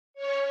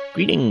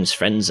Greetings,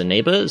 friends and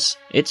neighbors.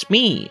 It's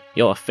me,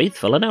 your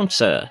faithful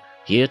announcer,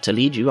 here to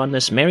lead you on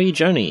this merry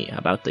journey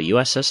about the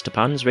USS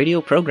Tapan's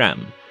radio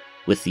program.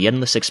 With the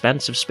endless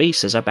expanse of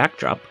space as our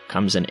backdrop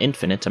comes an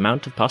infinite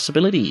amount of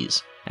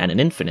possibilities, and an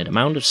infinite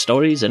amount of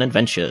stories and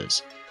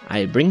adventures.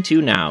 I bring to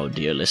you now,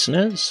 dear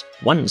listeners,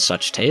 one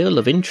such tale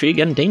of intrigue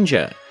and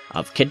danger,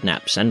 of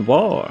kidnaps and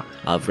war,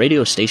 of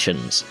radio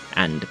stations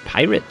and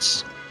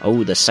pirates.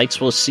 Oh, the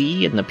sights we'll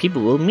see and the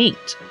people we'll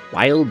meet.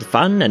 Wild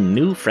fun and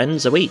new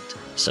friends await.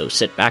 So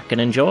sit back and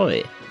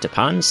enjoy.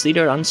 Tapan's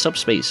Theater on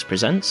Subspace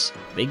presents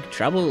Big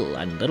Trouble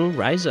and Little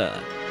Riza.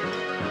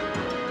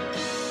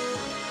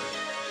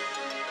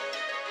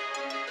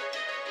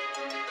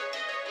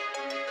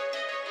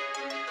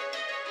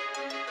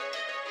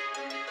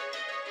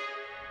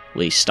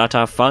 We start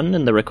our fun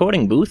in the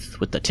recording booth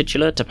with the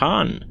titular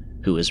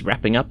Tapan, who is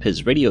wrapping up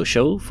his radio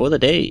show for the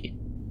day.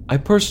 I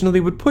personally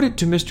would put it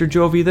to Mr.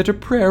 Jovi that a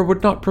prayer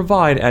would not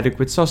provide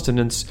adequate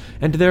sustenance,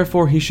 and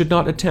therefore he should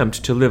not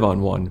attempt to live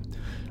on one.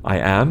 I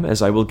am,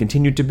 as I will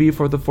continue to be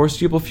for the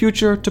foreseeable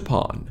future,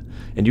 Tapan,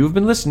 and you have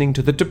been listening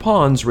to the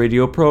Tapan's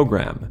radio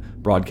program,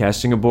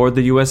 broadcasting aboard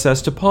the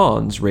USS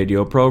Tapan's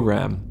radio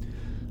program.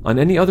 On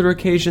any other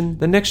occasion,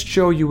 the next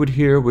show you would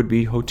hear would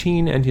be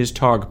Hoteen and his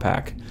Targ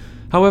Pack.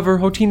 However,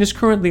 Hoteen is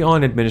currently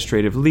on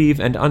administrative leave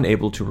and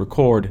unable to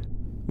record.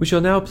 We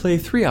shall now play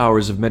 3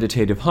 hours of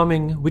meditative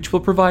humming, which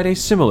will provide a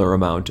similar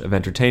amount of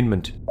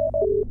entertainment.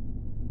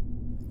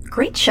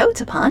 Great show,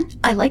 Tapan.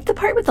 I like the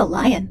part with the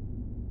lion.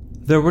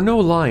 There were no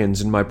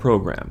lions in my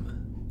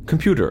program.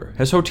 Computer,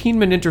 has Hoteen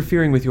been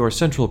interfering with your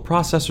central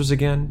processors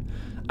again?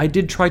 I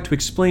did try to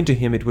explain to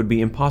him it would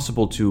be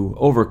impossible to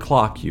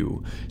overclock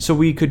you, so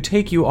we could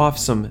take you off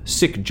some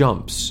sick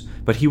jumps,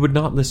 but he would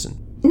not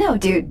listen. No,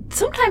 dude,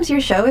 sometimes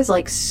your show is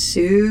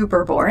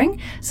super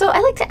boring, so I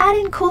like to add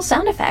in cool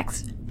sound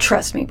effects.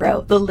 Trust me,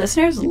 bro, the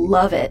listeners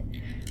love it.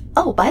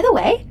 Oh, by the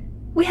way,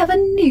 we have a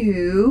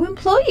new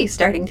employee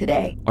starting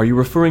today. Are you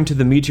referring to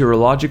the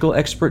meteorological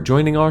expert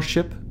joining our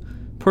ship?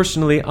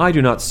 Personally, I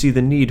do not see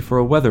the need for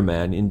a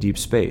weatherman in deep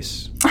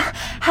space.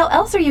 How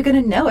else are you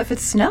going to know if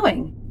it's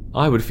snowing?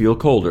 I would feel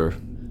colder.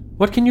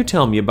 What can you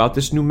tell me about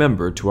this new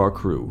member to our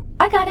crew?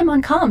 I got him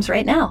on comms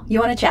right now. You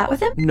want to chat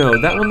with him?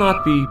 No, that will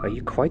not be... Are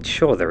you quite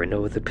sure there are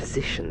no other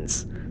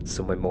positions?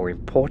 Somewhere more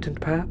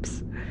important,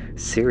 perhaps?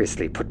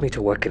 Seriously, put me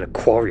to work in a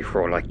quarry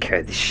for all I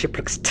care. This ship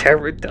looks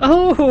terrible.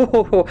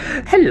 Oh,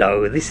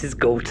 hello, this is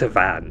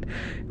Goltavan.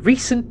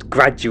 Recent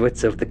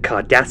graduates of the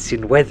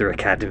Cardassian Weather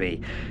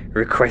Academy,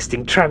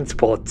 requesting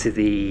transport to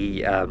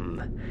the,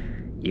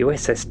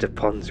 USS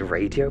Tapan's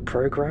radio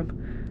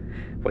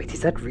program? Wait,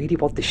 is that really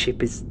what the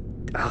ship is?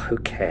 Oh, who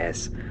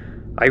cares?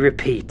 I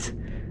repeat,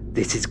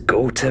 this is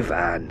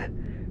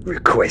Goltavan,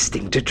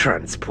 requesting to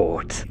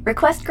transport.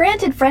 Request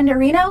granted, friend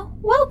Areno.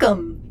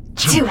 Welcome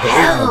to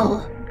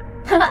hell.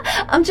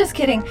 I'm just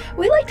kidding.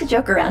 We like to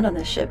joke around on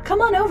this ship.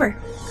 Come on over.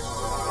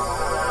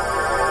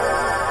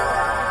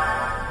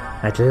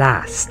 At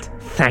last,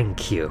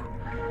 thank you.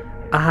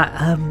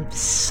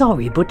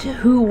 Sorry, but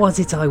who was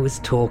it I was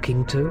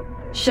talking to?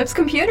 Ship's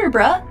computer,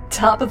 bruh.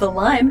 Top of the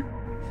line.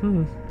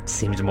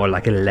 Seems more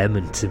like a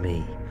lemon to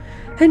me.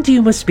 And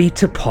you must be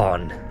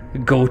Tapan,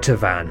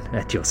 Goltavan,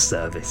 at your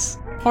service.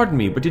 Pardon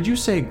me, but did you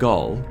say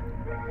Gull?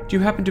 Do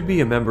you happen to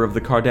be a member of the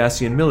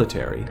Cardassian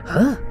military?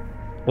 Huh?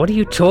 What are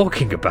you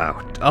talking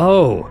about?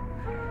 Oh,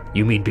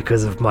 you mean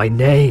because of my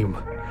name?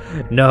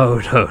 No,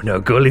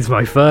 Gull is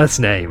my first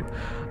name.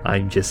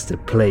 I'm just a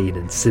plain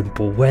and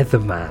simple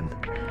weatherman.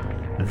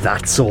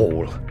 That's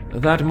all.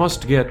 That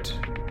must get...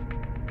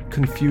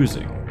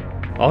 confusing.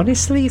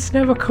 Honestly, it's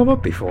never come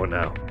up before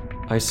now.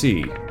 I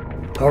see.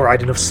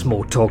 Alright, enough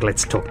small talk,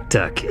 let's talk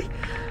turkey.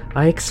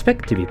 I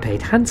expect to be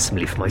paid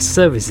handsomely for my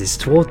services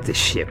toward this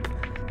ship.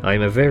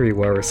 I'm a very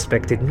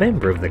well-respected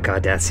member of the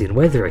Cardassian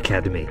Weather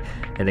Academy,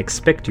 and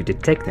expect you to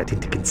take that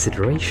into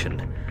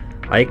consideration.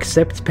 I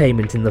accept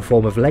payment in the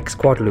form of Lex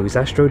Quadlus,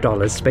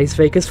 Astrodollars, Space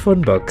Fakers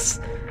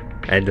Funbucks,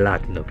 and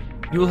Latinum.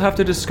 You will have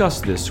to discuss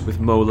this with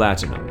Mo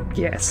Latinum.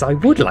 Yes, I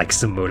would like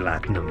some Mo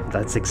Latinum.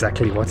 That's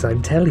exactly what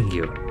I'm telling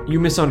you. You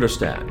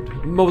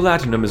misunderstand. Mo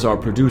Latinum is our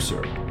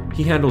producer.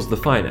 He handles the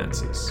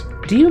finances.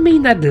 Do you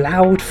mean that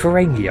loud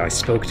Ferengi I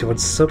spoke to on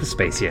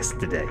Subspace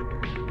yesterday?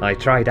 I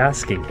tried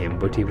asking him,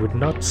 but he would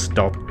not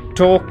stop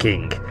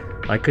talking.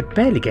 I could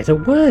barely get a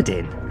word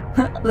in.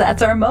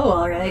 That's our Mo,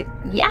 all right.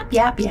 Yap,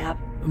 yap, yap.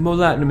 Mo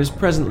Latinum is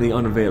presently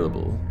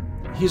unavailable.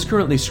 He is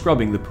currently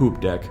scrubbing the poop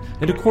deck,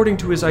 and according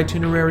to his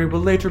itinerary will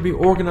later be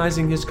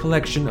organizing his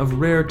collection of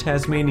rare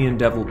Tasmanian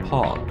devil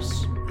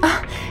pogs.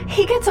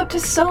 He gets up to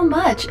so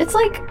much. It's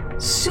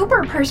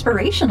super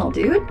perspirational,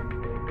 dude.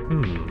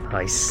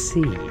 I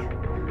see.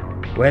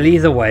 Well,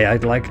 either way,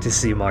 I'd like to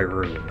see my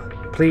room.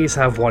 Please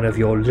have one of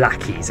your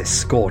lackeys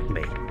escort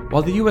me.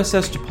 While the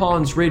USS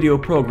Tapan's radio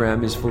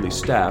program is fully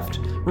staffed,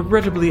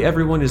 regrettably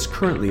everyone is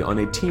currently on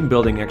a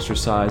team-building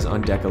exercise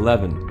on Deck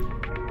 11.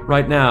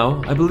 Right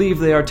now, I believe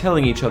they are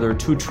telling each other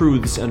two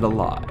truths and a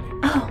lie.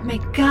 Oh, may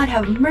God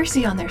have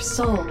mercy on their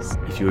souls.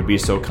 If you would be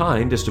so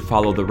kind as to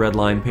follow the red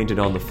line painted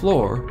on the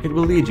floor, it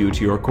will lead you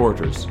to your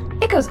quarters.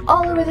 goes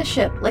all over the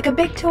ship, like a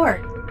big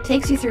tour.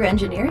 Takes you through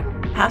engineering,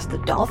 past the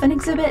dolphin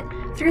exhibit,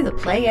 through the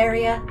play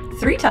area,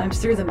 3 times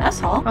through the mess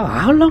hall. Oh,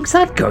 how long's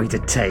that going to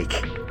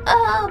take?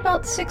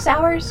 About 6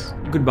 hours.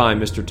 Goodbye,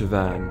 Mr.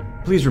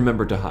 Tavan. Please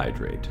remember to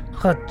hydrate.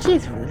 Oh,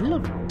 jeez,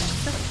 look.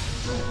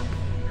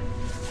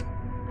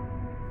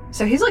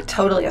 So he's like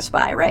totally a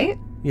spy, right?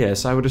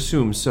 Yes, I would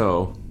assume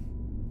so.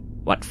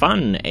 What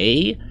fun,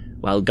 eh?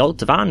 While Gul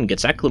Tavan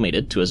gets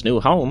acclimated to his new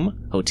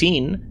home,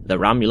 Hoteen, the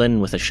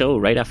Romulan with a show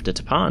right after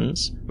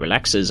Tapans,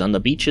 relaxes on the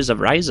beaches of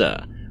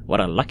Ryza.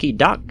 What a lucky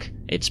duck.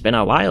 It's been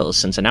a while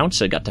since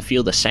Announcer got to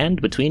feel the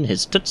sand between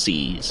his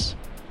tootsies.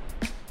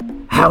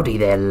 Howdy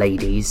there,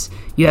 ladies.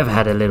 You ever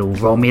had a little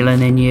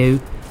Romulan in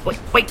you?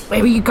 Wait,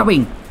 where are you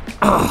going?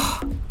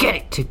 Ugh, get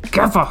it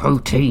together,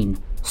 Hoteen.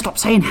 Stop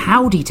saying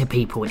howdy to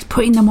people, it's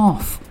putting them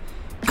off.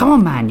 Come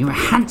on, man, you're a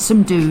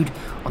handsome dude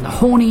on the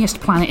horniest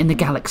planet in the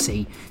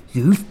galaxy.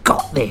 You've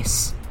got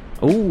this.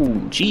 Oh,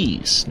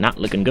 geez, not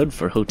looking good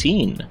for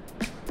Hoteen.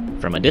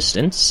 From a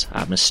distance,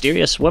 a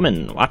mysterious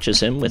woman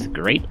watches him with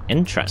great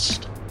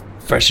interest.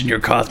 Freshen your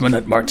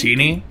Cosmonaut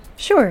Martini?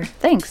 Sure,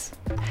 thanks.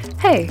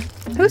 Hey,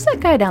 who's that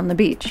guy down the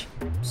beach?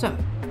 So,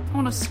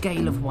 on a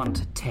scale of 1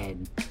 to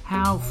 10,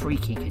 how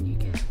freaky can you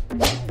get?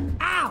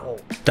 Ow!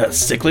 That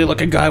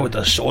sickly-looking guy with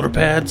the shoulder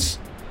pads?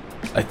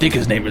 I think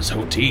his name is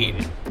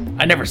Hoteen.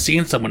 I never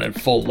seen someone in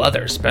full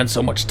leather spend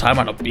so much time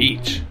on a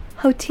beach.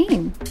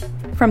 Hoteen.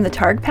 From the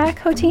Targ Pack,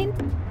 Hoteen?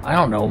 I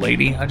don't know,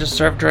 lady. I just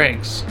serve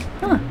drinks.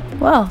 Huh.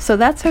 Well, so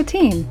that's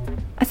Hoteen.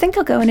 I think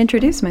I'll go and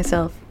introduce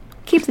myself.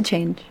 Keep the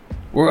change.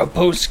 We're a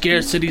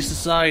post-scarcity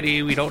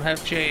society. We don't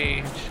have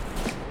change.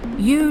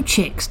 You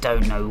chicks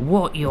don't know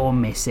what you're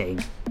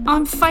missing.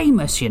 I'm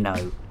famous, you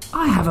know.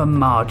 I have a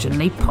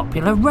marginally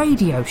popular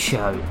radio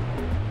show.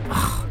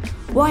 Ugh,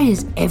 why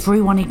is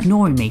everyone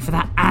ignoring me for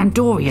that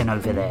Andorian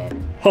over there?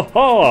 Ha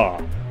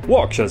ha!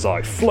 Watch as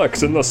I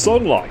flex in the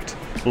sunlight,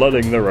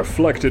 letting the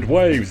reflected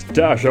waves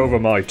dash over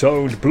my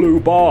toned blue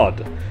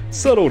bod.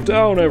 Settle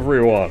down,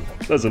 everyone.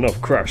 There's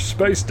enough crash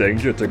space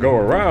danger to go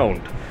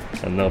around.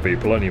 And there'll be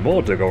plenty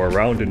more to go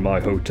around in my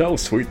hotel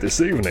suite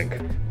this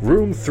evening.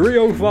 Room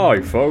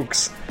 305,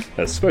 folks.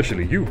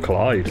 Especially you,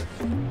 Clyde.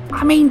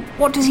 I mean,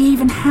 what does he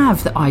even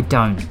have that I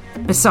don't?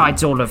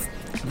 Besides all of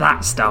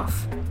that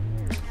stuff.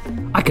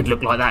 I could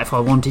look like that if I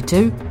wanted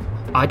to.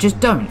 I just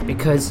don't,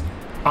 because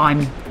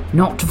I'm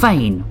not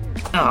vain.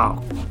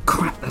 Oh,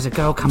 crap, there's a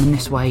girl coming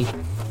this way.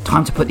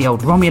 Time to put the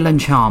old Romulan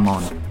charm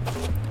on.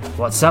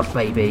 What's up,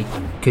 baby?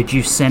 Could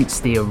you sense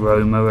the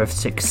aroma of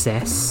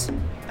success?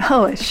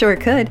 Oh, I sure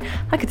could.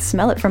 I could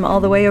smell it from all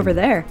the way over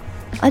there.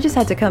 I just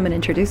had to come and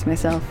introduce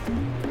myself.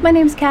 My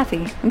name's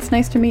Kathy. It's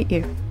nice to meet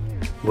you.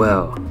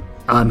 Well,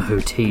 I'm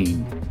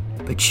Hoteen,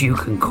 but you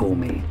can call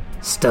me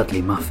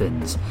Studley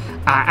Muffins.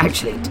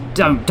 Actually,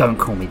 don't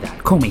call me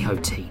that. Call me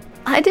Hoteen.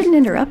 I didn't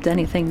interrupt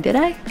anything, did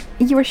I?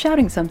 You were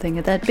shouting something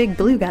at that big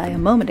blue guy a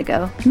moment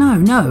ago.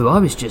 No, I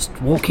was just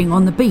walking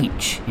on the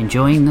beach,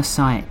 enjoying the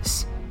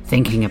sights,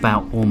 thinking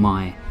about all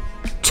my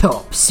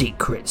top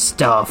secret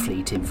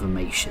Starfleet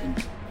information.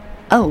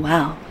 Oh,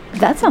 wow.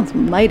 That sounds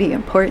mighty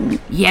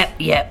important. Yep.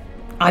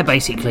 I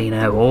basically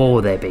know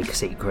all their big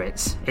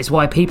secrets. It's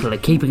why people are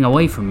keeping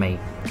away from me.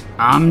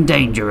 I'm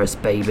dangerous,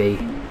 baby.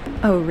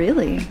 Oh,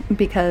 really?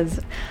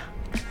 Because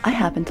I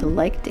happen to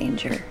like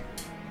danger.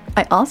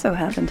 I also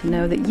happen to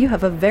know that you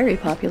have a very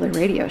popular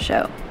radio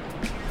show.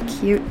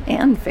 Cute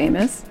and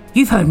famous.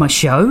 You've heard my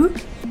show?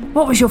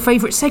 What was your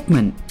favourite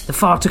segment? The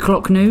fart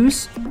o'clock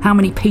news? How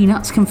many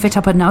peanuts can fit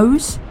up a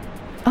nose?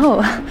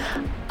 Oh,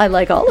 I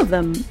like all of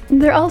them.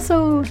 They're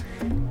also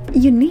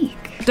unique.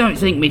 Don't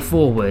think me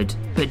forward,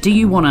 but do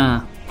you want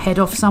to head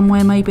off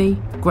somewhere maybe?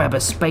 Grab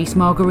a space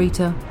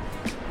margarita?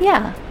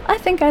 Yeah, I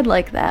think I'd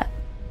like that.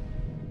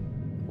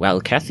 While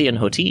Kathy and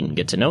Hoteen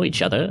get to know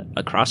each other,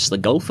 across the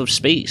gulf of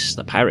space,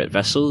 the pirate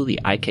vessel, the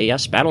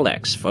IKS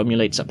Battleaxe,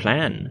 formulates a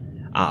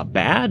plan. A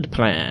bad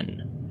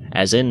plan.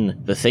 As in,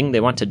 the thing they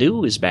want to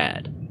do is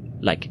bad.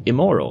 Like,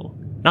 immoral.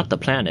 Not the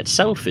plan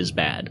itself is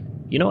bad.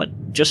 You know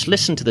what? Just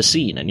listen to the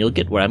scene and you'll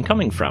get where I'm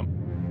coming from.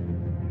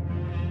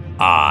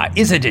 Ah,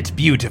 isn't it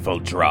beautiful,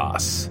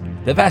 Dross?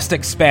 The vast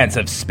expanse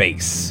of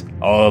space.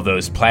 All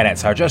those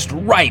planets are just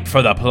ripe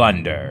for the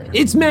plunder.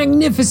 It's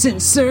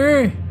magnificent,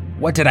 sir.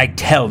 What did I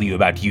tell you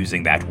about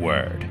using that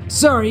word?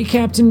 Sorry,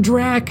 Captain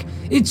Drac.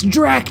 It's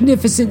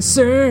Dracnificent,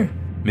 sir.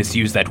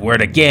 Misuse that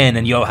word again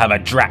and you'll have a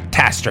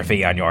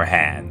Dractastrophe on your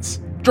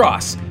hands.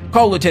 Dross,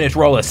 call Lieutenant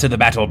Rollis to the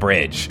battle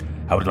bridge.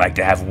 I would like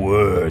to have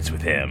words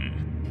with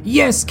him.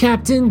 Yes,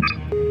 Captain.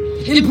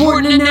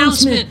 Important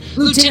announcement!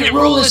 Lieutenant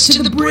Rollis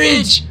to the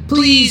bridge!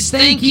 Please,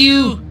 thank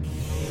you!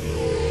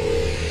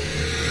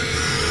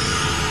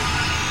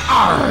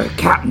 Arr,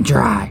 Captain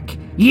Drac.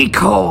 Ye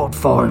called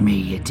for me,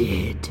 you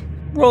did.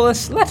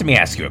 Rollis, let me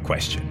ask you a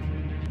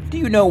question. Do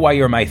you know why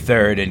you're my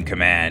third in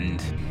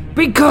command?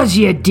 Because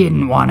you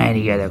didn't want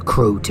any of the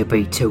crew to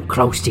be too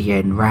close to you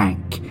in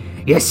rank.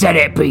 You said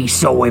it be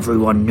so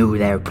everyone knew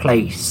their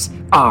place.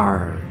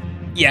 Arr.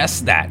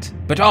 Yes, that.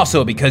 But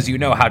also because you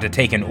know how to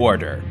take an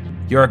order.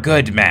 You're a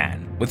good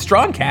man. with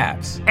strong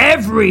calves.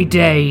 Every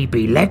day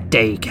be leg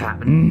day,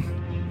 Captain.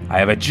 I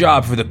have a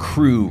job for the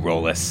crew,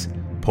 Rollis.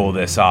 Pull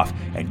this off,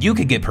 and you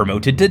could get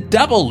promoted to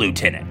double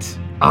lieutenant.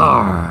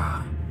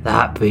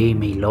 That be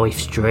me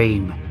life's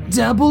dream.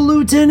 Double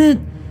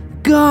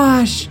lieutenant?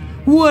 Gosh,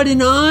 what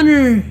an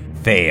honor.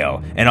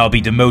 Fail, and I'll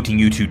be demoting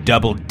you to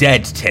double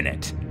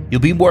dead-tenant.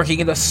 You'll be working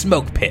in the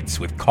smoke pits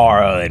with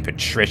Carl and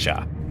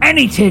Patricia.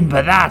 Anything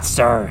but that,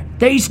 sir.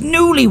 They's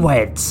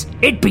newlyweds.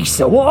 It'd be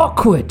so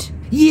awkward.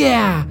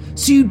 Yeah,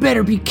 so you'd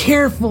better be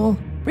careful.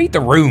 Read the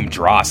room,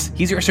 Dross.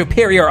 He's your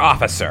superior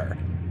officer.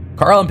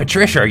 Carl and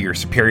Patricia are your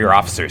superior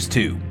officers,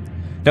 too.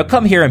 Now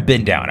come here and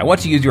bend down. I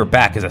want to use your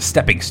back as a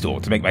stepping stool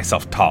to make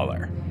myself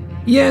taller.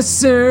 Yes,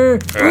 sir.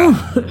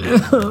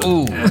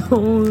 Ooh.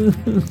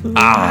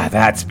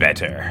 That's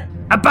better.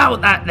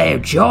 About that there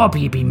job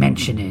you be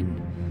mentioning.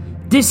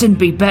 This'd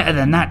be better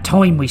than that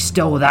time we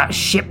stole that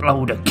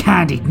shipload of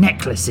candied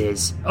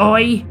necklaces,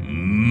 oi?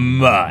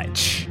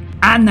 Much.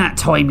 And that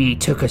time he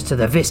took us to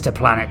the Vista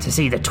planet to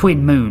see the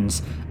twin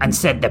moons and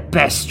said the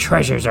best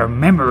treasures are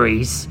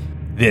memories.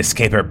 This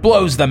caper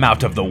blows them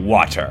out of the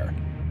water.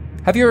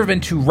 Have you ever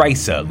been to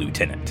Risa,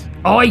 Lieutenant?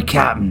 Aye,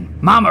 Captain.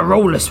 Mama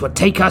Rollis would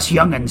take us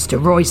young'uns to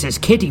Royce's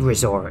kiddie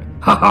resort.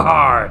 Ha ha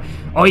ha!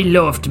 I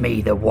loved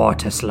me the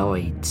water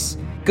slides.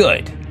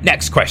 Good.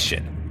 Next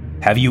question.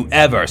 Have you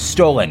ever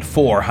stolen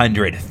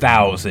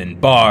 400,000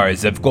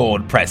 bars of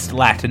gold-pressed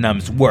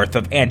latinum's worth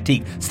of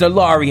antique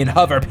Stellarian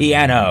hover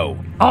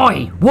piano?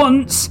 Aye,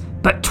 once,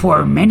 but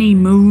 'twere many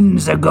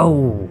moons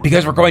ago.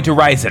 Because we're going to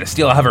Risa to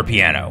steal a hover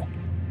piano.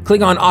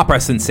 Klingon opera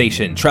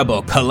sensation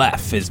Treble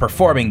Kalef is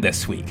performing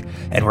this week,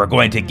 and we're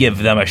going to give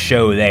them a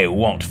show they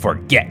won't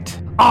forget.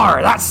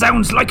 That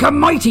sounds like a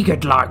mighty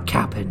good lark,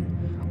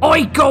 Captain.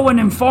 I go and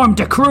inform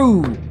the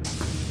crew.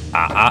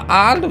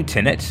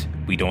 Lieutenant.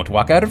 We don't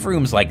walk out of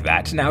rooms like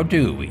that, now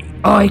do we?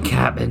 Aye,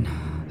 Captain.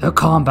 The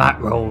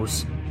combat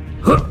rolls.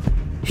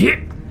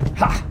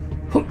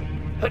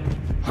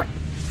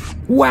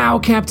 Wow,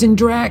 Captain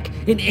Drac,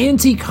 an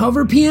antique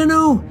hover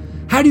piano?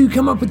 How do you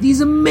come up with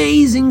these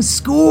amazing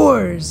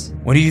scores?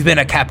 When you've been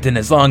a captain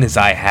as long as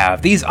I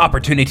have, these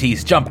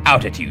opportunities jump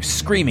out at you,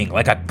 screaming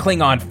like a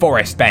Klingon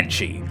forest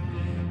banshee.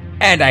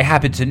 And I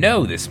happen to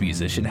know this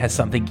musician has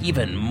something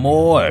even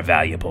more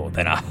valuable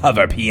than a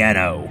hover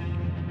piano.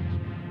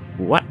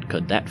 What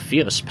could that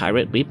fierce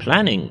pirate be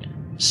planning?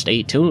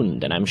 Stay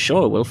tuned, and I'm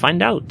sure we'll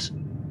find out.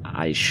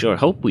 I sure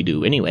hope we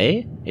do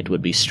anyway. It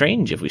would be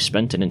strange if we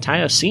spent an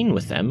entire scene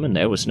with them and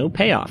there was no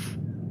payoff.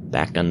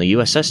 Back on the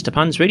USS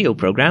Tapan's radio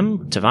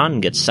program,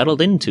 Tavan gets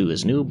settled into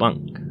his new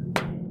bunk.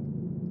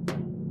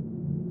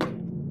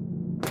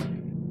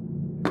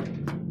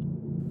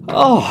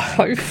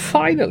 I'm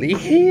finally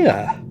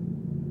here.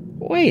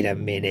 Wait a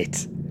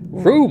minute.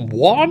 Room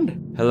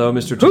 1? Hello,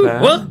 Mr.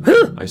 Tavan.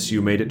 What? I see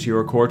you made it to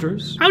your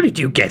quarters. How did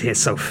you get here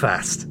so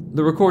fast?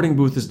 The recording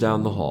booth is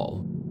down the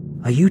hall.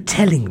 Are you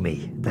telling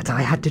me that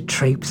I had to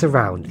traipse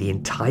around the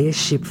entire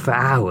ship for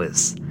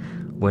hours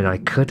when I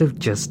could have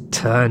just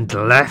turned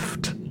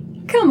left?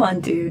 Come on,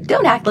 dude.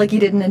 Don't act like you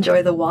didn't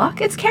enjoy the walk.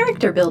 It's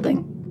character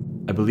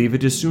building. I believe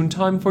it is soon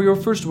time for your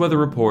first weather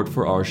report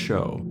for our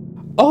show.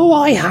 Oh,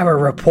 I have a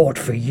report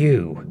for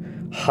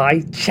you.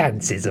 High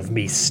chances of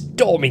me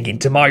storming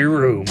into my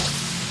room.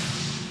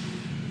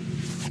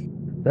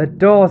 The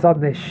doors on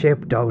this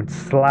ship don't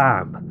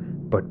slam,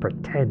 but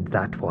pretend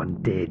that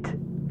one did.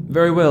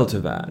 Very well,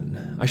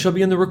 Tavan. I shall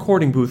be in the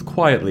recording booth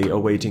quietly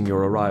awaiting your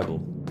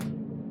arrival.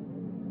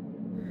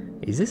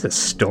 Is this a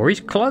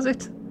storage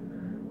closet?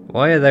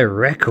 Why are there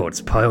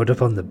records piled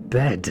up on the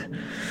bed?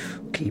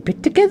 Keep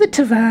it together,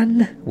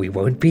 Tavan. We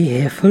won't be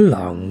here for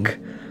long.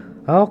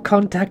 I'll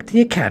contact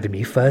the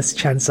Academy first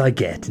chance I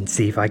get and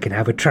see if I can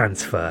have a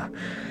transfer.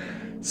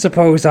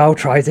 Suppose I'll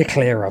try to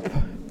clear up.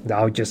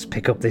 I'll just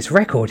pick up this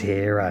record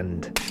here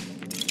and...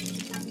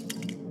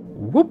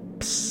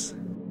 Whoops.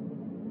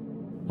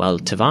 While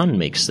Tavan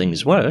makes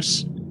things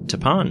worse,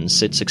 Tapan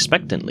sits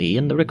expectantly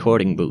in the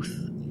recording booth.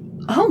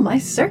 Oh, my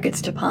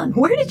circuits, Tapan.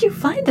 Where did you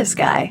find this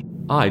guy?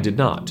 I did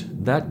not.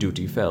 That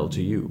duty fell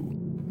to you.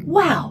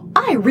 Wow,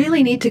 I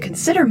really need to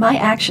consider my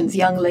actions,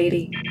 young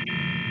lady.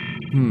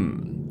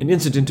 An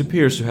incident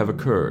appears to have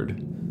occurred.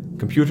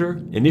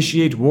 Computer,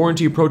 initiate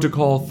Warranty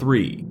Protocol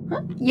 3.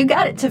 You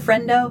got it,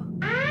 Tefrendo.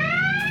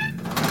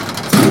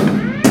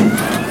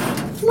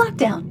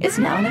 Lockdown is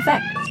now in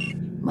effect.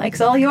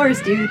 Mike's all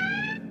yours, dude.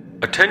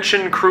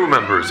 Attention crew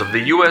members of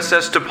the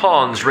USS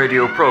Tapan's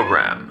radio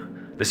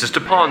program. This is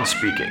Tapan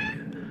speaking.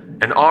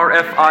 An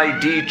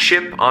RFID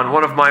chip on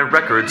one of my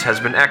records has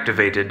been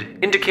activated,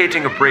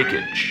 indicating a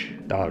breakage.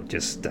 I'll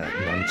just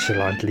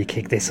nonchalantly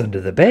kick this under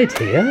the bed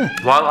here.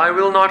 While I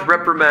will not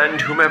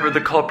reprimand whomever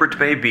the culprit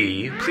may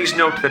be, please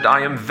note that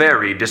I am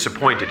very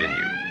disappointed in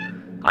you.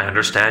 I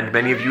understand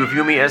many of you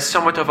view me as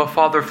somewhat of a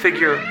father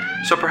figure,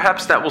 so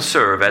perhaps that will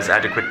serve as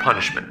adequate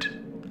punishment.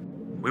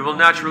 We will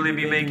naturally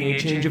be making a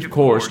change of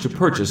course to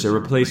purchase a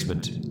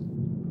replacement.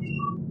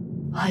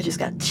 I just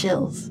got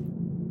chills.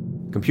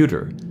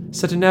 Computer,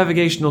 set a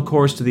navigational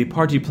course to the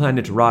party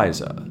planet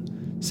Risa.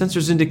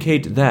 Sensors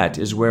indicate that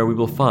is where we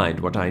will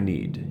find what I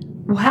need.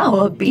 Wow,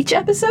 a beach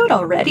episode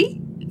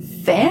already?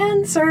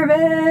 Fan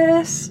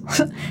service!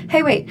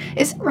 Hey, wait,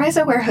 is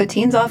Ryza where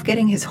Hoteen's off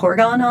getting his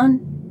Horgon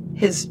on?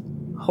 His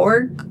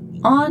Horg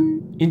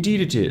on?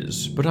 Indeed it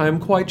is, but I am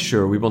quite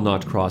sure we will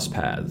not cross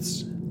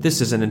paths. This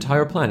is an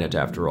entire planet,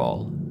 after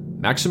all.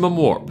 Maximum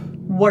warp.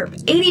 Warp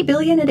 80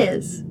 billion it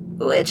is,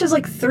 which is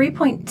like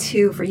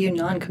 3.2 for you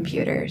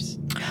non-computers.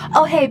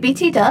 Oh, hey,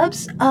 BT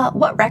Dubs,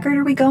 what record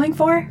are we going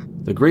for?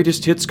 The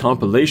greatest hits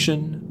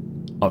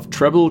compilation of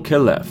Treble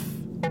Caliph.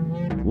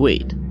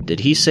 Wait, did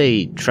he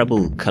say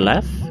Treble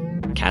Caliph?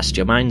 Cast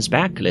your minds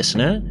back,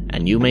 listener,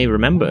 and you may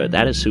remember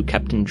that is who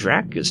Captain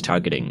Drac is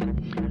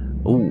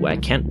targeting. Oh, I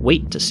can't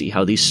wait to see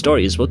how these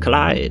stories will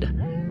collide.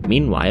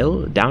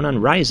 Meanwhile, down on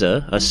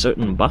Ryza, a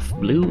certain buff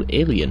blue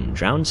alien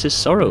drowns his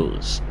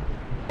sorrows.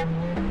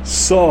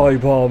 Sigh,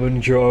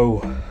 Barman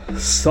Joe.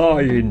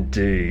 Sigh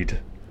indeed.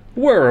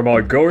 Where am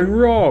I going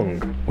wrong?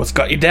 What's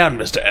got you down,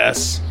 Mr.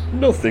 S?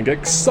 Nothing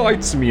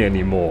excites me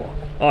anymore.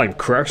 I'm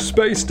Crash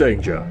Space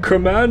Danger,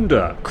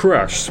 Commander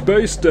Crash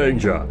Space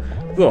Danger,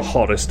 the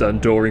hottest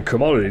Andorian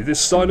commodity this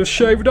side of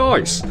shaved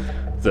ice,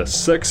 the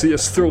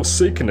sexiest,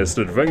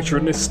 thrill-seekingest,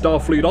 adventuringest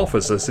Starfleet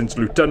officer since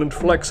Lieutenant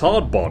Flex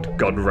Hardbot,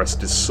 God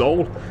rest his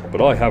soul.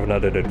 But I haven't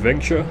had an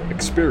adventure,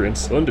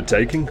 experience,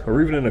 undertaking,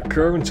 or even an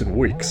occurrence in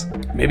weeks.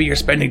 Maybe you're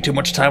spending too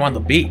much time on the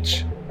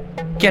beach.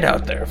 Get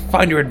out there,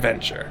 find your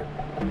adventure.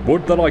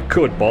 Would that I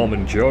could,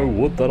 Barman Joe,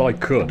 would that I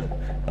could.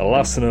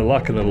 Alas and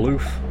alack and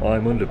aloof,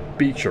 I'm under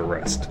beach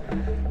arrest.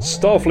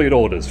 Starfleet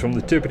orders from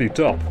the tippity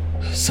top.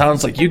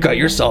 Sounds like you got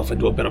yourself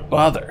into a bit of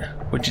bother.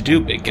 What'd you do,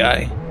 big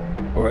guy?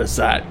 Or is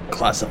that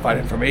classified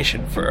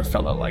information for a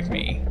fellow like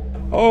me?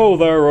 Oh,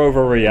 they're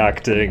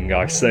overreacting,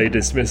 I say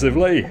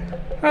dismissively.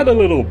 Had a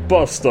little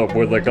bust-up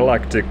with a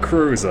galactic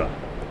cruiser.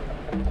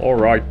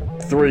 Alright,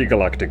 3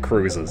 galactic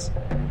cruisers.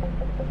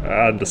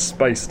 And a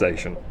space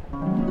station.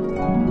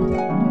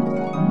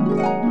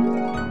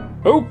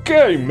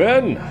 Okay,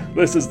 men!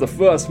 This is the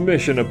first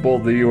mission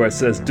aboard the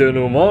USS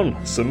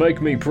Denouement, so make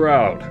me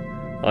proud.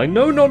 I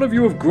know none of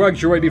you have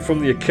graduated from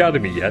the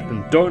academy yet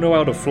and don't know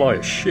how to fly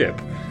a ship,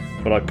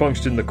 but I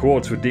punched in the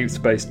coords for Deep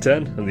Space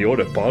 10 and the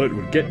autopilot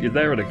would get you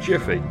there in a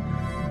jiffy.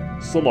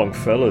 So long,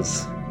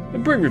 fellas,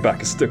 and bring me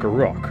back a stick of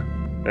rock.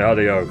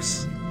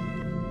 Adios.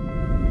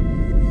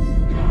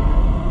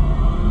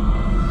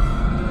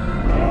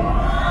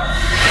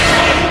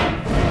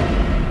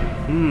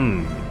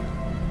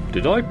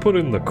 Did I put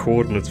in the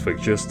coordinates for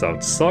just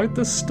outside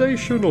the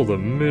station or the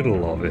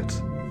middle of it?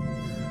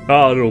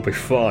 Ah, it'll be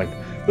fine.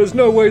 There's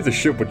no way the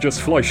ship would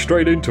just fly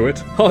straight into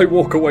it. I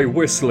walk away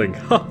whistling.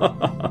 Ha ha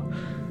ha.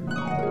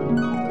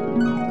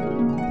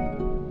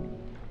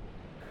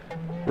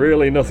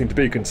 Really nothing to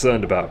be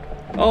concerned about.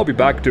 I'll be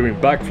back doing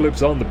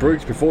backflips on the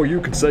bridge before you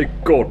can say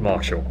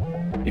court-martial.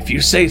 If you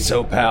say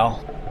so,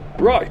 pal.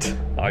 Right,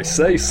 I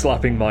say,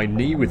 slapping my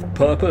knee with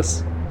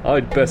purpose.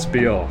 I'd best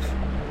be off.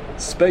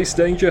 Space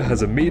Danger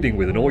has a meeting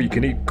with an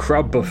all-you-can-eat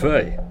crab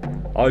buffet.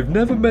 I've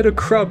never met a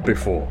crab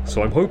before,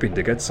 so I'm hoping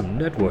to get some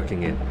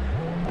networking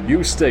in.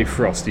 You stay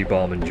frosty,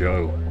 Barman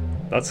Joe.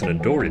 That's an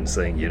Andorian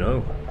saying, you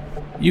know.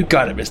 You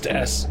got it, Mr.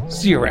 S.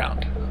 See you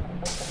around.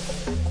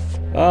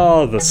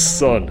 Ah, the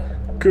sun.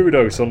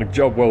 Kudos on a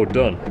job well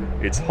done.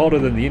 It's hotter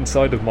than the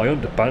inside of my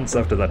underpants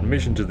after that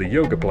mission to the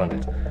yoga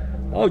planet.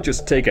 I'll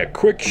just take a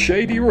quick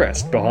shady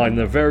rest behind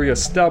the very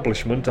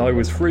establishment I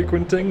was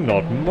frequenting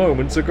not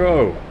moments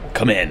ago.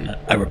 Come in.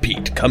 I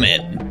repeat, come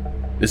in.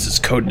 This is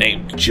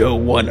codenamed Joe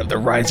 1 of the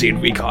Ryzian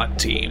Recon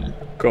Team.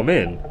 Come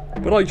in?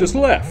 But I just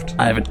left.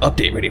 I have an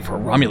update ready for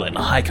Romulan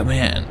High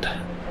Command.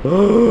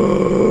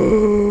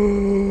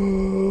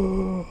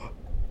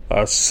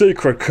 A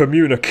secret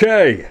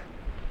communique!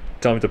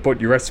 Time to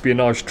put your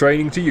espionage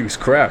training to use,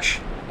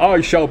 Crash.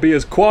 I shall be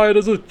as quiet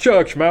as a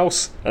church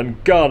mouse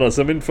and garner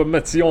some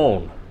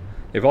information.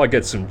 If I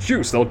get some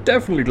juice, they'll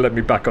definitely let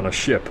me back on a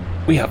ship.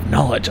 We have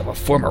knowledge of a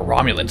former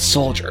Romulan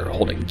soldier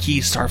holding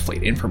key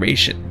Starfleet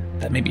information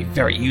that may be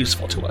very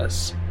useful to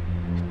us.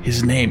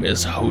 His name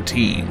is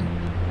Hoteen.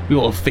 We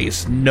will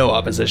face no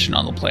opposition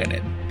on the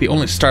planet. The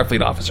only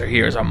Starfleet officer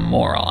here is a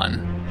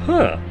moron.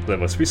 Huh, there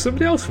must be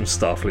somebody else from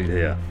Starfleet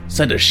here.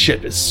 Send a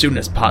ship as soon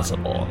as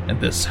possible, and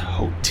this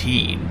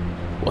Hoteen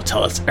will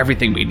tell us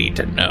everything we need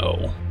to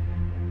know.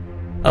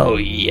 Oh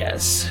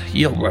yes,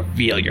 you'll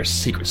reveal your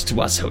secrets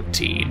to us,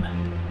 Hoteen.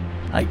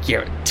 I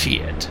guarantee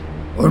it.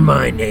 Or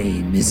my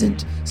name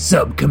isn't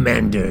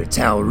Sub-Commander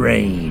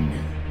Talrain.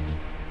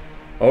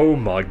 Oh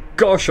my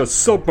gosh, a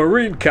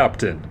submarine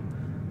captain!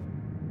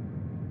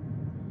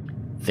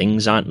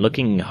 Things aren't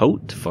looking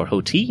hot for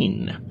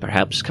Hoteen.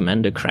 Perhaps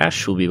Commander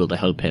Crash will be able to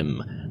help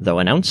him, though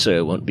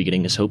Announcer won't be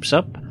getting his hopes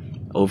up.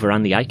 Over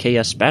on the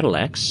IKS Battle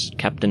Axe,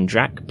 Captain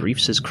Drac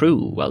briefs his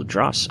crew, while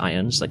Dross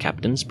irons the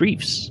captain's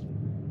briefs.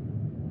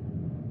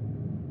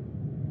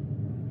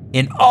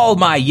 In all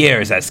my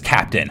years as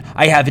captain,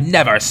 I have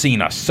never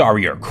seen a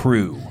sorrier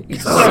crew.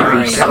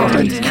 Sorry,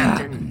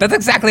 Captain. That's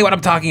exactly what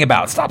I'm talking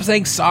about. Stop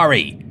saying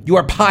sorry. You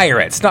are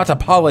pirates, not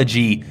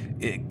apology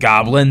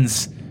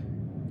goblins.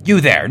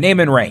 You there, name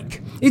and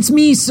rank. It's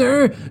me,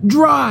 sir,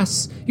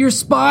 Dross, your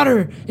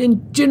spotter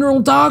and General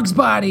Dog's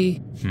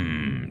body.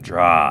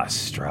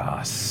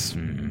 Dross.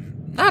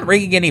 Not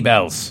ringing any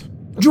bells.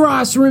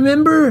 Dross,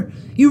 remember?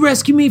 You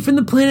rescued me from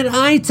the planet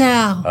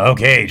Ital.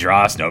 Okay,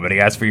 Dross, nobody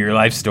asked for your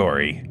life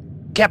story.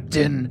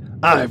 Captain,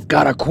 I've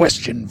got a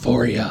question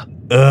for you.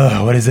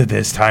 What is it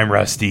this time,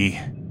 Rusty?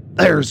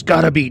 There's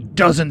gotta be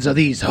dozens of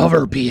these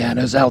hover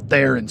pianos out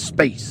there in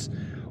space.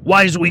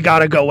 Why's we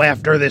gotta go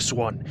after this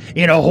one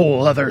in a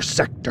whole other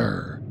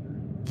sector?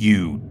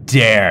 You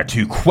dare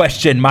to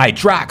question my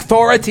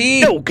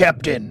Drakthority? No,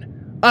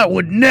 Captain. I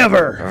would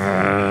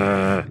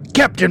never.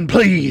 Captain,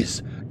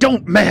 please,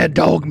 don't mad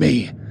dog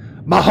me.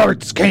 My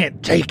hearts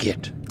can't take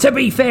it. To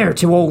be fair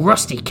to old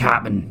Rusty,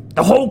 Captain,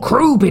 the whole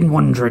crew been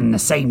wondering the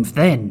same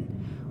thing.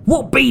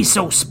 What be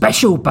so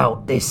special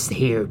about this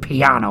here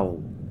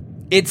piano?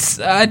 It's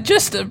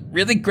just a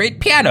really great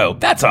piano,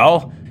 that's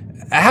all.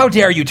 How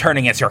dare you turn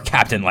against your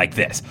captain like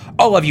this?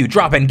 All of you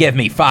drop and give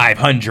me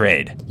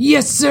 500.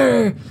 Yes,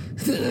 sir.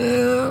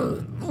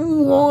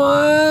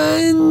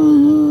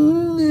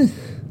 1...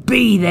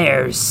 Be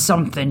there's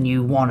something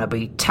you want to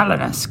be telling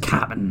us,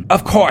 Captain.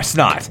 Of course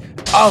not.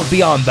 I'll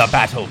be on the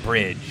battle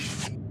bridge.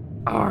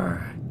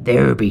 Or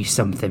there be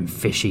something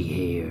fishy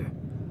here.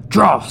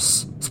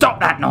 Dross, stop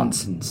that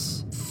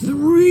nonsense.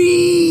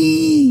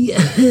 3...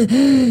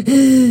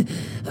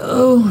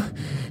 Oh,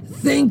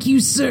 thank you,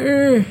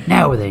 sir.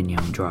 Now then,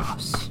 young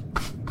Dross.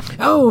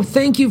 Oh,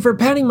 thank you for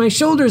patting my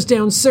shoulders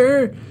down,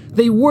 sir.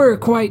 They were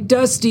quite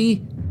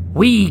dusty.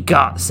 We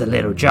got a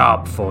little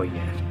job for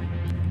you.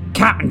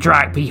 Captain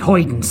Drak be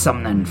hiding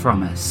something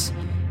from us.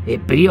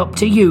 It be up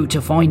to you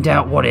to find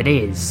out what it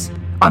is.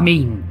 I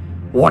mean,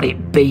 what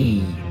it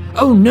be.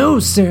 Oh no,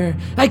 sir.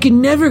 I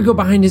can never go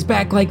behind his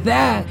back like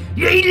that.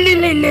 You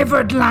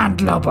lily-livered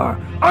landlubber.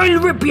 I'll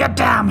rip your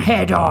damn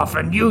head off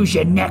and use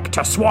your neck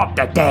to swap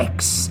the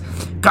decks.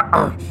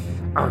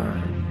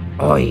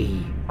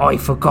 I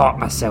forgot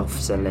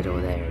myself a little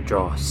there,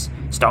 Dross.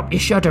 Stop your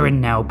shuddering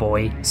now,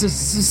 boy.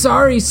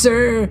 Sorry,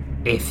 sir.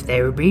 If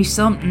there be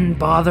something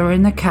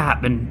bothering the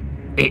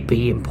captain, it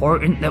be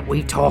important that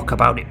we talk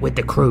about it with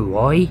the crew,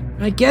 aye?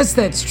 I guess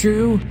that's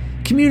true.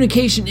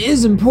 Communication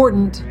is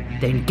important.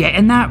 Then get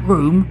in that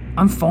room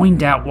and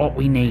find out what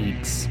we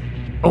needs.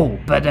 Oh,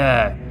 but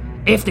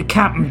if the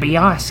captain be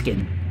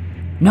asking,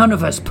 none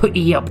of us put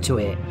ye up to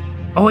it,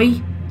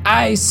 aye?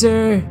 Aye,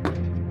 sir.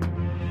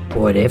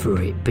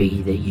 Whatever it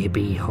be that ye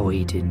be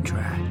hiding,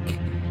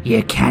 Drak,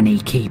 ye canny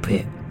keep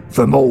it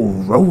from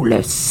old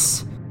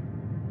Rolus.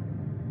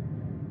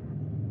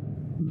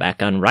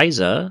 Back on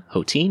Ryza,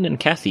 Hotine and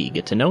Kathy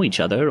get to know each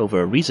other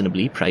over a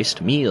reasonably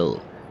priced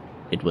meal.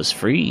 It was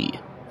free.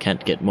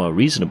 Can't get more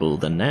reasonable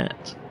than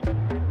that.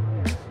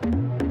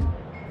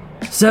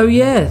 So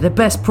yeah, the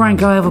best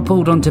prank I ever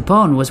pulled on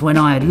Tapon was when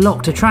I had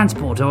locked a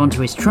transporter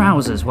onto his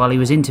trousers while he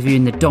was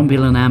interviewing the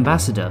Dombulan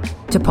ambassador.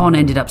 Tapon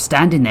ended up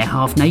standing there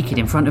half naked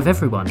in front of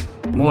everyone.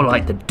 More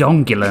like the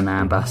Dongulan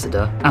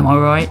ambassador, am I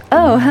right?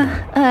 Oh,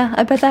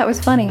 I bet that was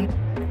funny.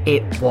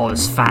 It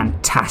was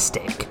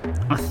fantastic.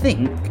 I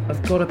think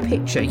I've got a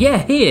picture. Yeah,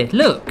 here,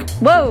 look.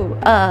 Whoa,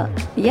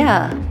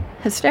 yeah,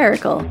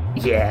 hysterical.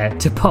 Yeah,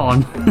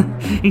 Tapon.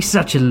 He's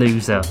such a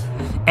loser.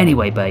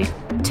 Anyway, babe,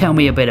 tell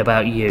me a bit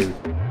about you.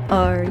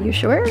 Are you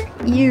sure?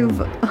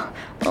 You've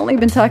only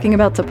been talking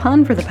about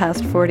Tapon for the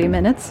past 40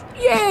 minutes.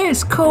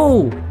 Yes,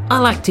 cool. I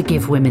like to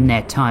give women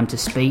their time to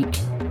speak.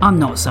 I'm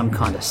not some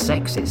kind of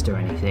sexist or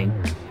anything.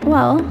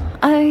 Well,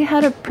 I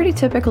had a pretty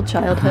typical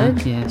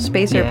childhood. Yeah.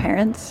 Spacer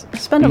parents.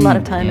 Spent a lot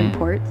of time in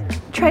port.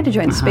 Tried to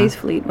join Space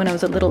Fleet when I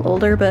was a little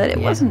older, but it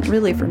wasn't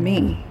really for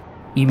me.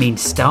 You mean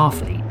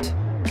Starfleet?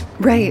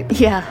 Right,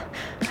 yeah.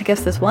 I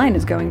guess this wine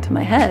is going to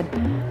my head.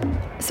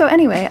 So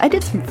anyway, I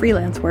did some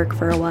freelance work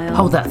for a while.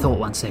 Hold that thought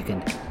 1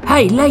 second.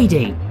 Hey,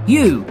 lady!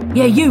 You!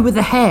 Yeah, you with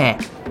the hair!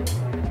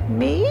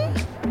 Me?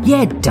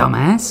 Yeah,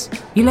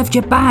 dumbass. You left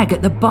your bag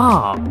at the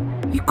bar.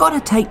 You gotta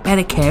take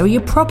better care of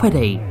your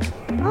property.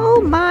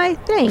 Oh my,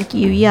 thank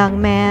you, young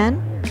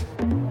man.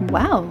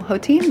 Wow,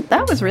 Hotine,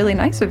 that was really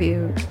nice of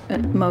you.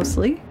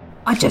 Mostly.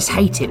 I just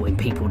hate it when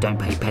people don't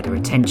pay better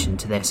attention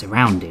to their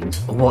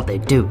surroundings or what they're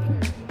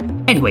doing.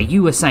 Anyway,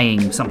 you were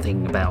saying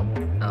something about,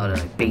 I don't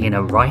know, being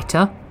a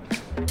writer?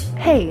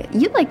 Hey,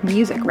 you like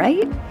music,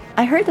 right?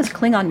 I heard this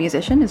Klingon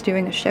musician is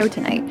doing a show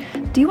tonight.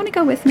 Do you want to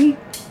go with me?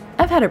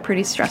 I've had a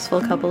pretty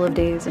stressful couple of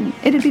days, and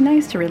it'd be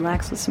nice to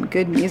relax with some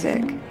good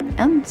music.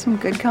 And some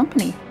good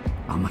company.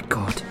 Oh my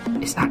god,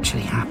 it's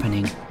actually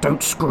happening.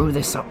 Don't screw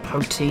this up,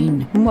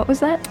 Hotine. What was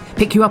that?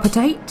 Pick you up a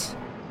date?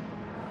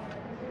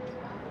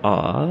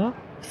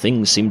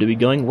 Things seem to be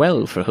going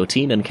well for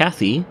Hotine and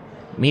Kathy.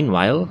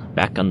 Meanwhile,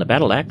 back on the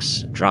battle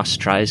axe, Dross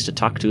tries to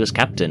talk to his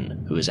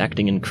captain, who is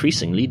acting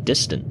increasingly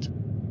distant.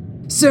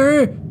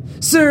 Sir,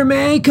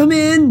 may I come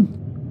in?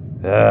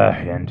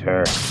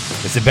 Enter.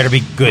 This had better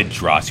be good,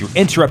 Dross. You're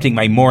interrupting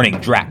my morning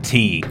Drak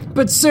tea.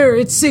 But sir,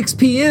 it's 6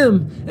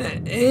 p.m.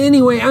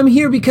 Anyway, I'm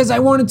here because I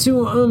wanted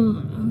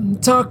to,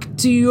 talk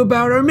to you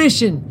about our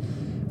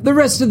mission. The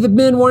rest of the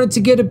men wanted to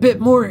get a bit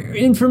more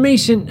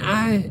information.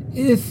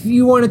 If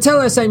you want to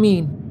tell us, I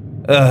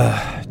mean.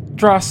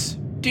 Dross,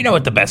 do you know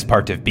what the best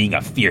part of being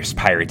a fierce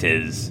pirate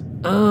is?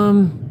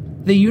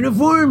 The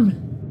uniform?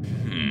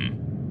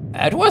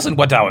 That wasn't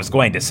what I was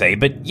going to say,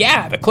 but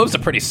yeah, the clothes are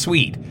pretty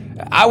sweet.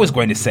 I was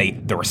going to say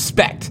the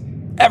respect.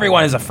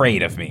 Everyone is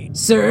afraid of me.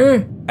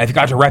 Sir? I've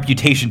got a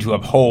reputation to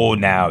uphold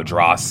now,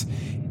 Dross.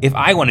 If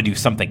I want to do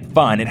something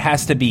fun, it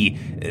has to be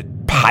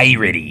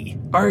piratey.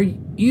 Are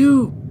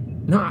you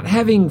not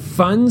having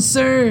fun,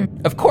 sir?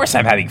 Of course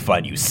I'm having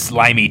fun, you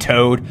slimy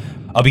toad.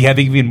 I'll be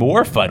having even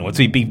more fun once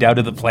we beam down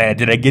to the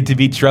planet and I get to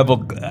meet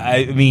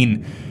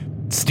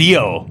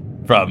Steel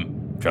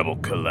from Treble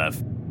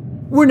Clef.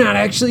 We're not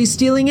actually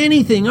stealing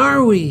anything,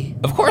 are we?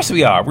 Of course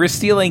we are. We're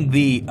stealing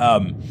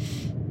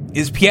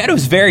his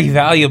piano's very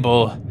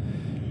valuable.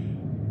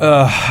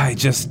 I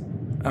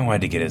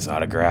wanted to get his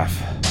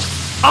autograph.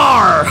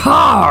 Arr,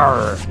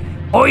 har!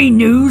 I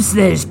knews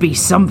there's be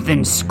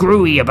something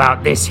screwy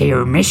about this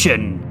here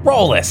mission.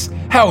 Rollis,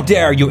 how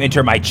dare you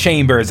enter my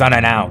chambers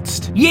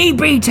unannounced? Ye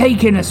be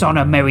taking us on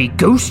a merry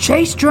goose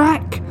chase,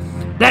 Drac?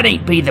 That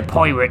ain't be the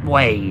pirate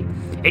way.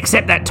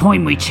 Except that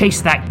time we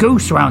chased that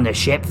goose round the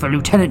ship for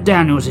Lieutenant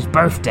Daniels'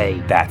 birthday.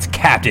 That's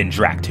Captain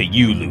Drac to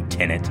you,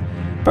 Lieutenant.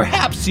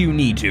 Perhaps you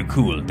need to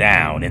cool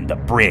down in the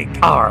brig.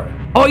 Arr,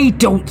 I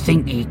don't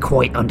think ye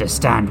quite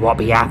understand what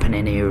be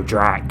happening here,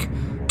 Drac.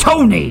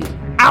 Tony,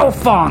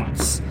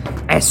 Alphonse,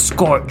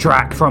 escort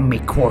Drac from me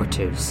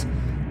quarters.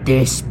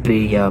 This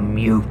be a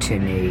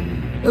mutiny.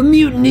 A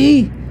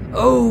mutiny?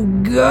 Oh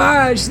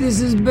gosh,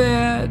 this is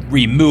bad.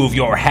 Remove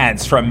your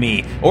hands from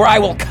me, or I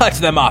will cut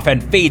them off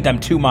and feed them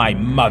to my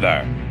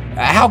mother.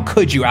 How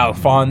could you,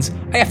 Alphonse?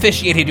 I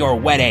officiated your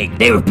wedding.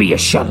 There be a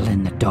shuttle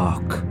in the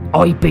dock.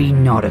 I be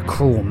not a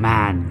cruel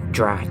man,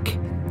 Drac.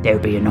 There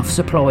be enough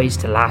supplies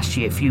to last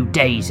you a few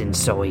days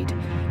inside.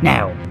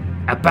 Now,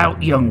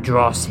 about young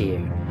Dross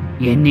here,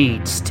 you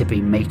needs to be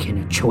making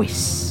a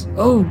choice.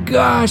 Oh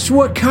gosh,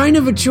 what kind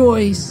of a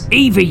choice?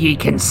 Either ye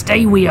can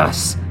stay with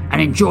us and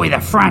enjoy the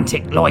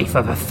frantic life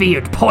of a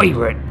feared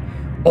pirate,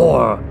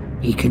 or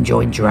ye can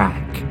join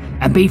Drac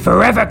and be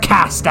forever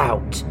cast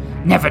out,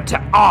 never to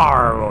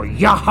ar or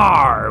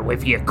yahar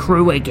with your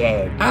crew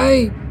again.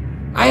 I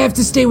have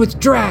to stay with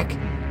Drac.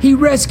 He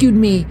rescued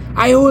me.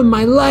 I owe him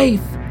my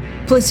life.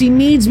 Plus he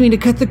needs me to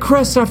cut the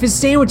crust off his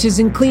sandwiches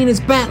and clean his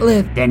bat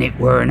lift. Then it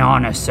were an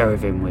honor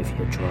serving with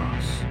you,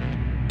 Dross.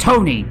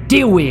 Tony,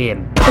 deal with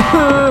him.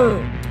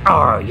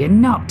 Oh, you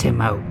knocked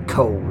him out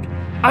cold.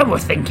 I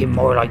was thinking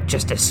more like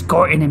just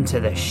escorting him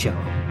to the show.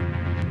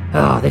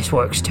 This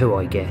works too,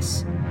 I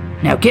guess.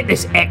 Now get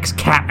this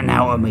ex-captain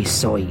out of my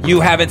sight.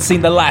 You haven't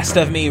seen the last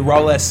of me,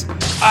 Rollis.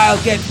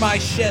 I'll get my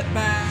shit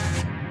back.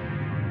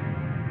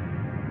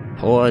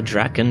 Poor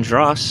Drac and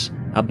Dross,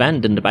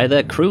 abandoned by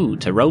their crew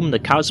to roam the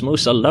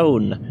cosmos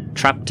alone,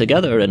 trapped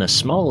together in a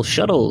small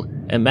shuttle.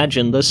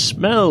 Imagine the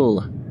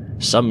smell!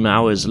 Some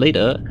hours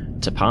later,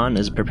 Tapan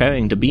is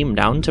preparing to beam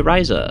down to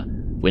Ryza,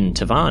 when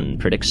Tavan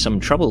predicts some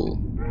trouble.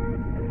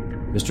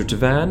 Mr.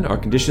 Tavan, are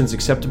conditions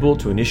acceptable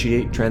to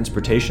initiate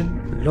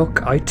transportation?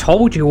 Look, I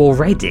told you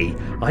already.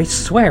 I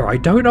swear I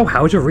don't know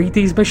how to read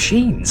these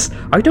machines.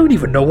 I don't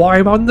even know why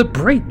I'm on the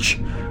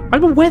bridge.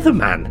 I'm a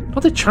weatherman,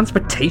 not a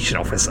transportation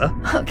officer.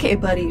 Okay,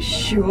 buddy,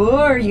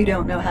 sure you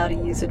don't know how to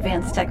use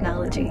advanced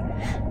technology.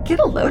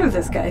 Get a load of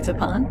this guy,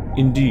 Tapan.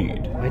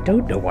 Indeed. I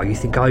don't know why you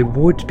think I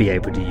would be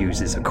able to use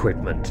this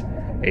equipment.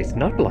 It's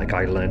not like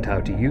I learned how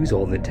to use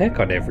all the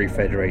tech on every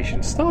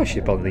Federation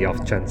starship on the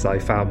off chance I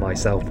found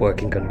myself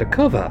working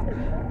undercover.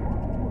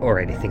 Or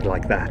anything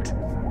like that.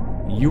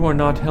 You are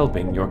not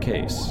helping your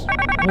case.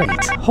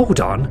 Wait,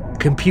 hold on.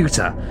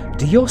 Computer,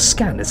 do your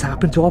scanners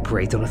happen to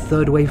operate on a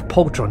third-wave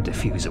Poltron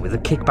diffuser with a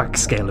kickback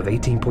scale of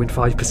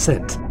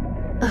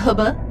 18.5%?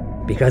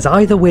 Hubba? Because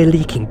either we're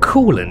leaking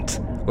coolant,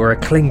 or a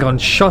Klingon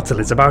shuttle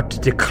is about to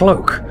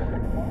decloak.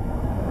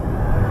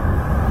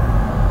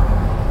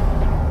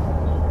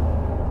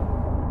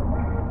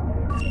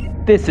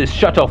 This is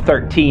Shuttle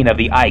 13 of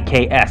the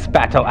IKS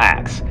Battle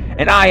Axe,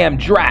 and I am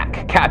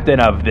Drac, captain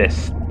of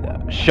this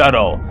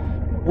shuttle.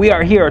 We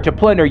are here to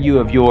plunder you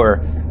of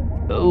your...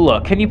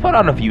 Look, can you put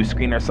on a view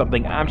screen or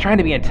something? I'm trying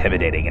to be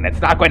intimidating, and it's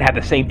not going to have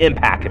the same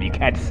impact if you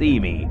can't see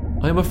me.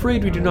 I am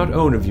afraid we do not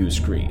own a view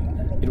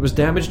screen. It was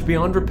damaged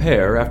beyond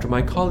repair after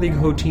my colleague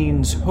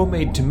Hoteen's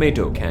homemade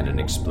tomato cannon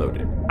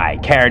exploded. I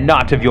care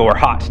not of your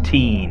hot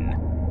teen.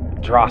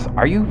 Dross,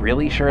 are you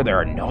really sure there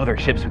are no other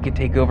ships we could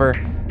take over?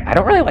 I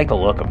don't really like the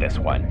look of this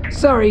one.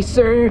 Sorry,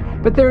 sir,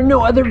 but there are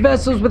no other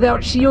vessels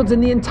without shields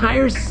in the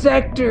entire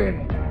sector.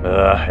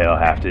 It'll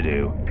have to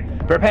do.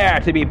 Prepare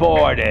to be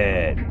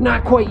boarded.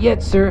 Not quite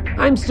yet, sir.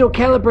 I'm still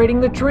calibrating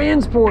the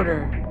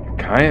transporter.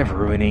 Kind of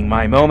ruining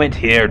my moment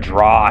here,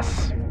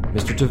 Dross.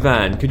 Mr.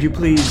 Tavan, could you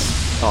please...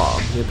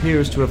 he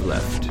appears to have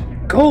left.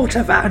 Go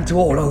Tavan to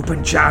all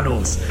open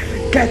channels.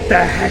 Get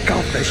the heck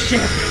off the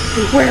ship.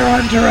 We're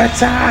under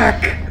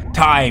attack.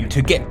 Time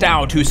to get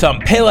down to some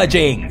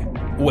pillaging.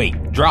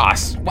 Wait,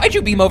 Dross, why'd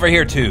you beam over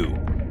here too?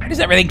 does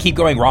everything keep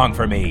going wrong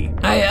for me?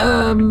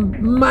 I,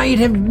 might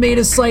have made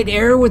a slight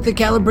error with the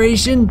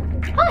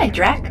calibration. Hi,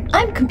 Drac.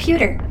 I'm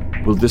Computer.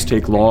 Will this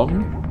take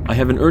long? I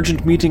have an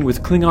urgent meeting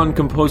with Klingon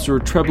composer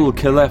Treble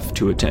Kelef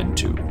to attend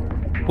to.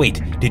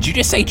 Wait, did you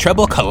just say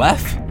Treble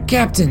Kelef?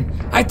 Captain,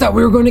 I thought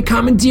we were going to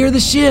commandeer the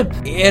ship.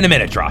 In a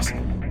minute, Dross.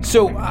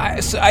 So, I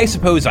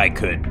suppose I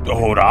could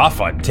hold off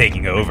on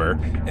taking over,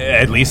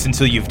 at least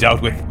until you've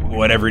dealt with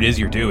whatever it is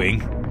you're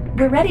doing.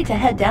 We're ready to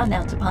head down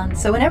now, Tapan,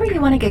 so whenever you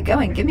want to get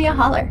going, give me a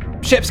holler.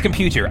 Ship's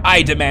computer,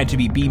 I demand to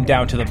be beamed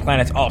down to the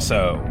planet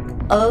also.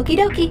 Okie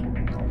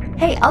dokie.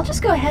 Hey, I'll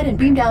just go ahead and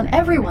beam down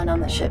everyone on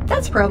the ship.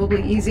 That's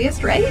probably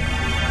easiest, right?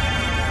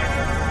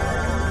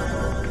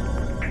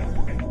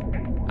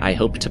 I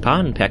hope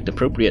Tapan packed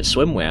appropriate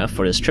swimwear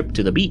for his trip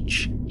to the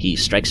beach. He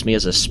strikes me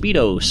as a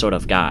Speedo sort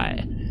of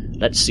guy.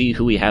 Let's see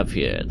who we have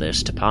here.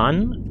 There's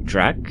Tapan,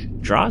 Drac,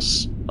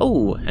 Dross.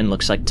 Oh, and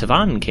looks like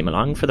Tavan came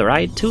along for the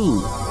ride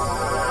too.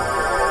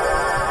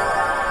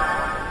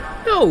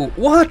 No,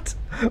 what?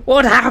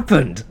 What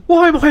happened?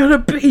 Why am I on a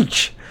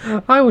beach?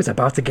 I was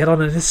about to get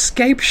on an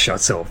escape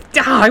shuttle.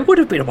 I would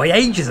have been away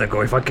ages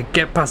ago if I could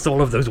get past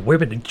all of those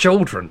women and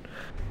children.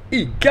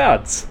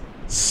 Egads!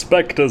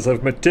 Spectres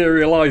have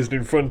materialized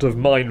in front of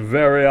mine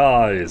very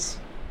eyes.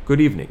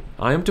 Good evening.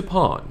 I am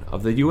Tapan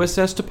of the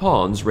USS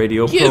Tapan's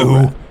radio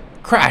program.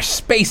 Crash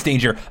Space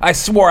Danger! I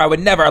swore I would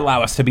never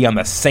allow us to be on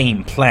the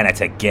same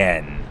planet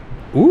again.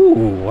 Ooh,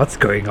 what's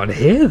going on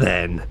here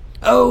then?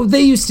 Oh,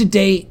 they used to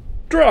date.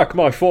 Drac,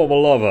 my former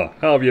lover,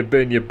 how have you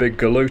been, you big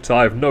galoot?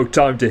 I have no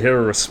time to hear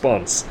a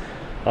response.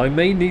 I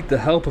may need the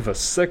help of a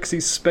sexy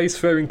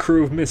spacefaring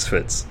crew of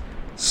misfits.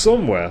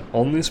 Somewhere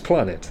on this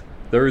planet,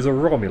 there is a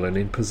Romulan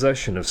in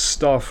possession of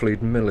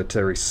Starfleet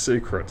military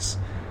secrets.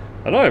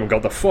 And I haven't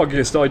got the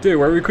foggiest idea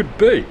where he could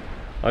be.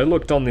 I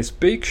looked on this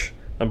beach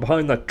and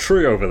behind that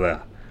tree over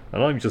there,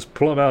 and I'm just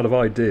plumb out of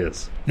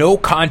ideas. No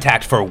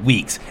contact for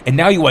weeks, and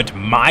now you want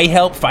my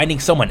help finding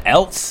someone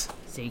else?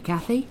 See,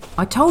 Kathy?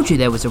 I told you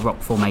there was a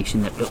rock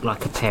formation that looked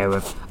like a pair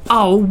of...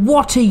 Oh,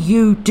 what are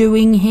you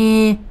doing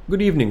here?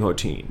 Good evening,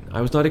 Hotine. I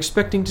was not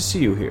expecting to see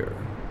you here.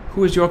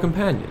 Who is your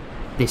companion?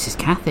 This is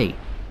Kathy,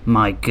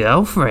 my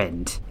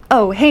girlfriend.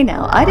 Oh, hey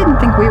now, I didn't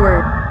think we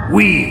were...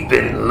 We've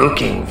been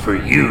looking for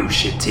you,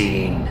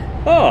 Shatine.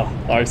 Ah,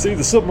 I see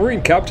the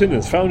submarine captain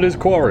has found his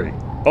quarry.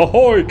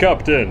 Ahoy,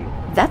 Captain!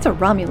 That's a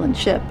Romulan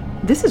ship.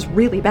 This is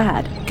really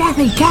bad.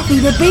 Kathy,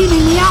 they're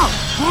beaming me up!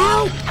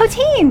 Help!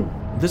 Hotine!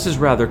 This is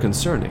rather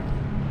concerning.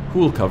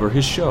 Who'll cover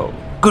his show?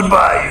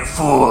 Goodbye, you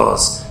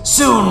fools.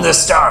 Soon the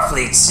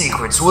Starfleet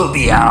secrets will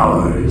be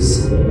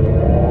ours.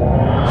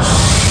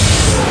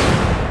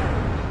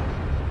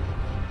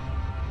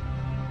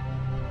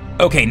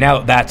 Okay,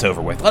 now that's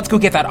over with. Let's go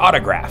get that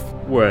autograph.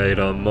 Wait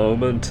a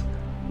moment.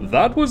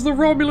 That was the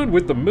Romulan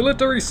with the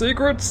military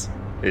secrets?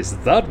 Is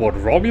that what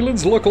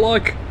Romulans look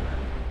like?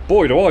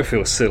 Boy, do I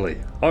feel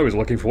silly. I was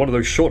looking for one of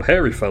those short,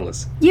 hairy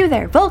fellas. You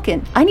there,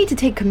 Vulcan. I need to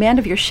take command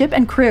of your ship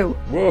and crew.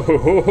 Whoa, ho,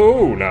 ho,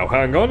 ho. Now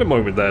hang on a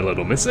moment there,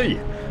 little missy.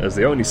 As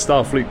the only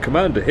Starfleet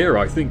commander here,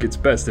 I think it's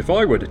best if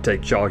I were to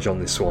take charge on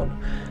this one.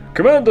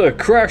 Commander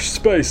Crash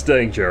Space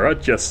Danger,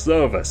 at your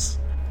service.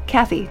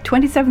 Kathy,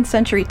 27th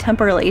century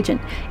temporal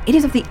agent. It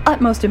is of the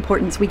utmost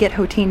importance we get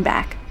Hotine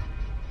back.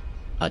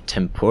 A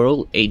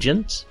temporal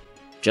agent?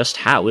 Just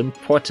how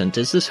important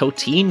is this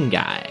Hotine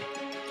guy?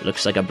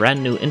 Looks like a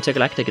brand new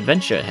intergalactic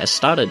adventure has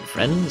started,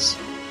 friends.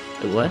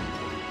 What?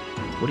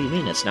 What do you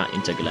mean it's not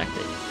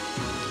intergalactic?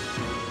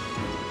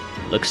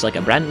 Looks like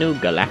a brand new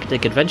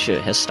galactic adventure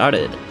has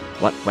started.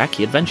 What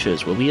wacky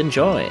adventures will we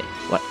enjoy?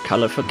 What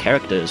colorful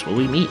characters will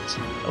we meet?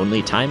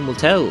 Only time will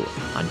tell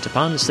on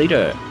Tapan's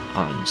Theater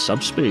on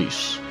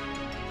Subspace.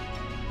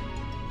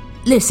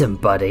 Listen,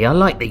 buddy, I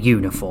like the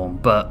uniform,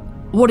 but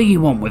what do you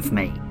want with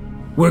me?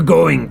 We're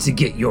going to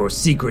get your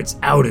secrets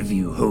out of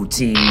you,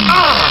 Hotine.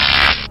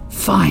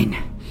 Fine.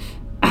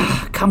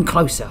 Come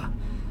closer,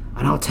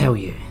 and I'll tell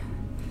you.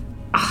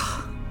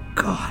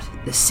 God,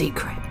 the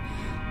secret.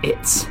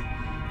 It's...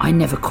 I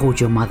never called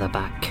your mother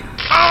back.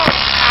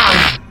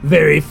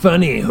 Very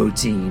funny,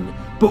 Hotine,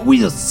 but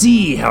we'll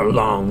see how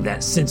long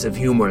that sense of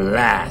humor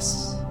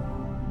lasts.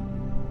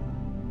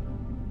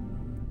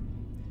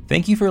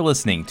 Thank you for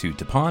listening to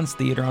Tapan's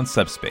Theater on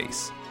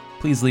Subspace.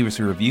 Please leave us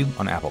a review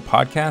on Apple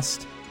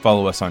Podcasts,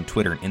 follow us on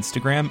Twitter and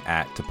Instagram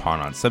at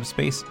Tapan on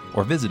Subspace,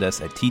 or visit us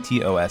at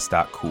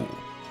ttos.cool.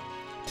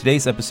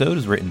 Today's episode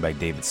is written by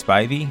David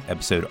Spivey,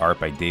 episode art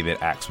by David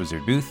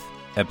Axwizard Booth,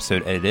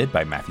 episode edited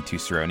by Matthew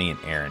Tusseroni and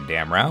Aaron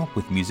Damrau,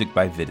 with music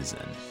by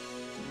Vitizen.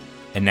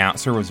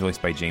 Announcer was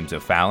voiced by James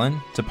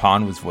O'Fallon,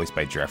 Tapan was voiced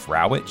by Jeff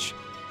Rowich,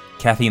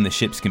 Kathy and the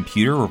Ship's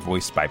Computer were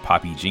voiced by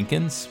Poppy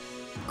Jenkins,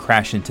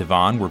 Crash and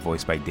Tavan were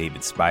voiced by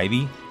David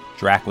Spivey,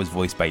 Drac was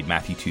voiced by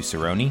Matthew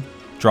Tusseroni,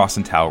 Dross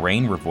and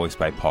Talrain were voiced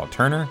by Paul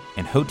Turner,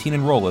 and Hotine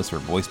and Rolas were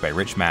voiced by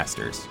Rich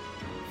Masters.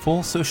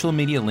 Full social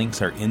media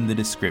links are in the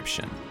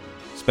description.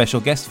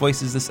 Special guest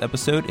voices this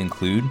episode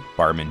include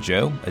Barman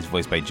Joe, as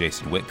voiced by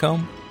Jason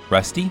Whitcomb,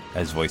 Rusty,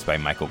 as voiced by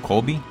Michael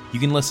Colby. You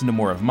can listen to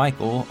more of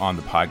Michael on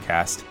the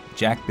podcast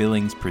Jack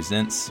Billings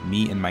Presents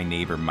Me and My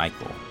Neighbor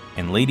Michael.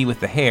 and Lady with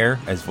the Hair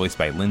as voiced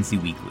by Lindsay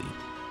Weekly.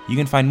 You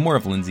can find more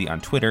of Lindsay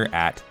on Twitter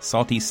at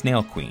Salty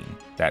Snail Queen.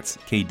 That's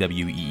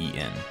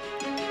Kween.